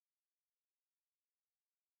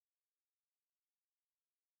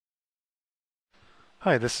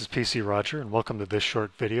Hi, this is PC Roger and welcome to this short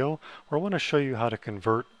video where I want to show you how to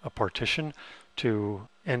convert a partition to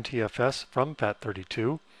NTFS from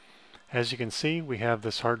FAT32. As you can see, we have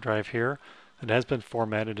this hard drive here that has been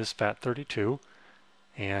formatted as FAT32,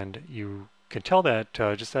 and you can tell that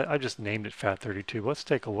I just named it FAT32. Let's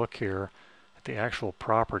take a look here at the actual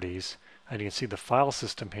properties, and you can see the file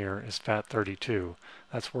system here is FAT32.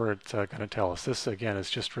 That's where it's going to tell us. This again is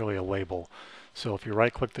just really a label. So if you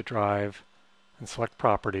right click the drive and select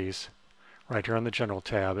Properties, right here on the General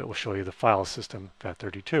tab, it will show you the file system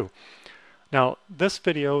FAT32. Now, this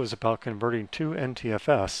video is about converting to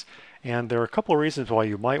NTFS, and there are a couple of reasons why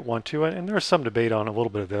you might want to, and there's some debate on a little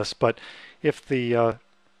bit of this, but if the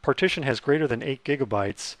partition has greater than 8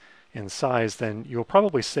 gigabytes in size, then you'll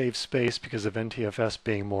probably save space because of NTFS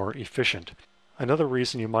being more efficient. Another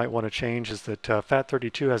reason you might want to change is that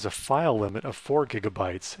FAT32 has a file limit of 4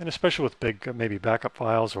 gigabytes, and especially with big maybe backup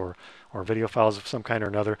files or video files of some kind or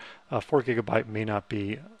another, 4 gigabyte may not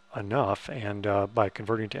be enough, and by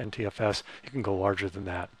converting to NTFS you can go larger than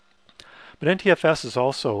that. But NTFS is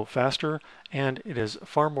also faster and it is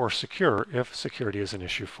far more secure if security is an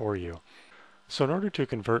issue for you. So in order to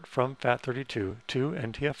convert from FAT32 to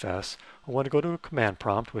NTFS, I want to go to a command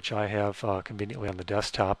prompt, which I have conveniently on the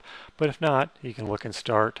desktop, but if not, you can look in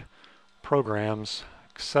Start, Programs,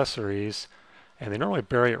 Accessories, and they normally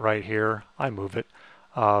bury it right here. I move it.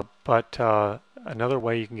 But another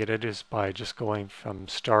way you can get it is by just going from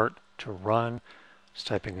Start to Run, just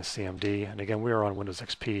typing a CMD, and again we are on Windows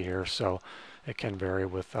XP here, so it can vary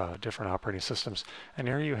with different operating systems. And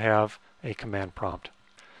here you have a command prompt.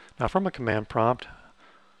 Now from a command prompt,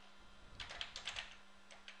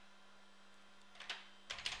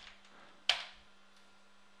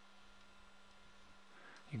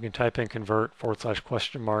 you can type in convert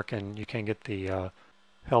 /?, and you can get the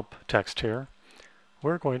help text here.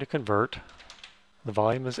 We're going to convert, the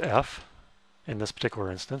volume is F in this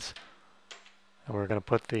particular instance, and we're going to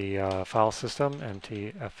put the file system,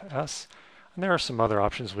 NTFS, and there are some other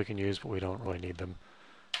options we can use, but we don't really need them.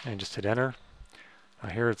 And just hit enter. Now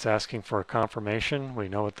here it's asking for a confirmation. We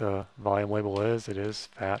know what the volume label is. It is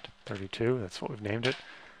FAT32. That's what we've named it.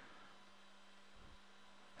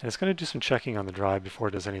 And it's going to do some checking on the drive before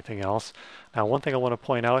it does anything else. Now one thing I want to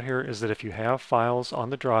point out here is that if you have files on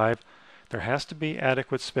the drive, there has to be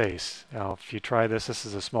adequate space. Now if you try this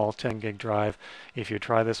is a small 10 gig drive. If you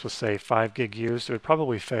try this with say 5 gig used, it would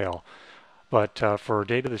probably fail. But for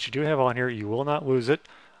data that you do have on here, you will not lose it.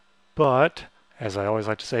 But as I always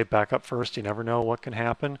like to say, back up first. You never know what can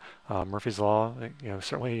happen. Murphy's Law,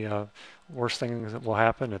 certainly worst things will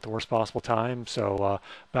happen at the worst possible time. So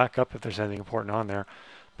back up if there's anything important on there.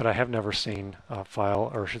 But I have never seen file,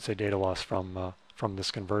 or I should say data loss from this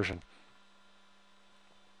conversion.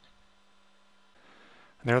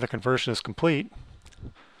 And there the conversion is complete.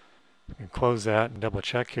 You can close that and double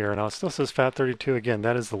check here. Now it still says FAT32. Again,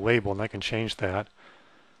 that is the label, and I can change that.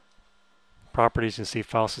 Properties, you can see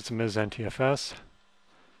file system is NTFS.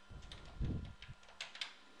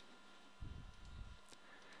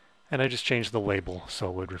 And I just changed the label so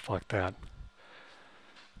it would reflect that.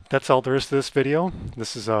 That's all there is to this video.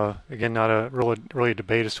 This is, again, not a really a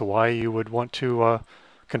debate as to why you would want to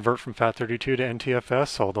convert from FAT32 to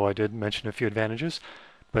NTFS, although I did mention a few advantages,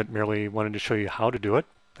 but merely wanted to show you how to do it.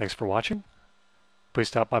 Thanks for watching. Please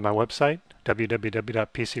stop by my website,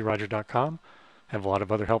 www.pcroger.com. I have a lot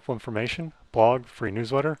of other helpful information, blog, free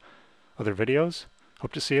newsletter, other videos.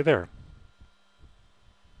 Hope to see you there.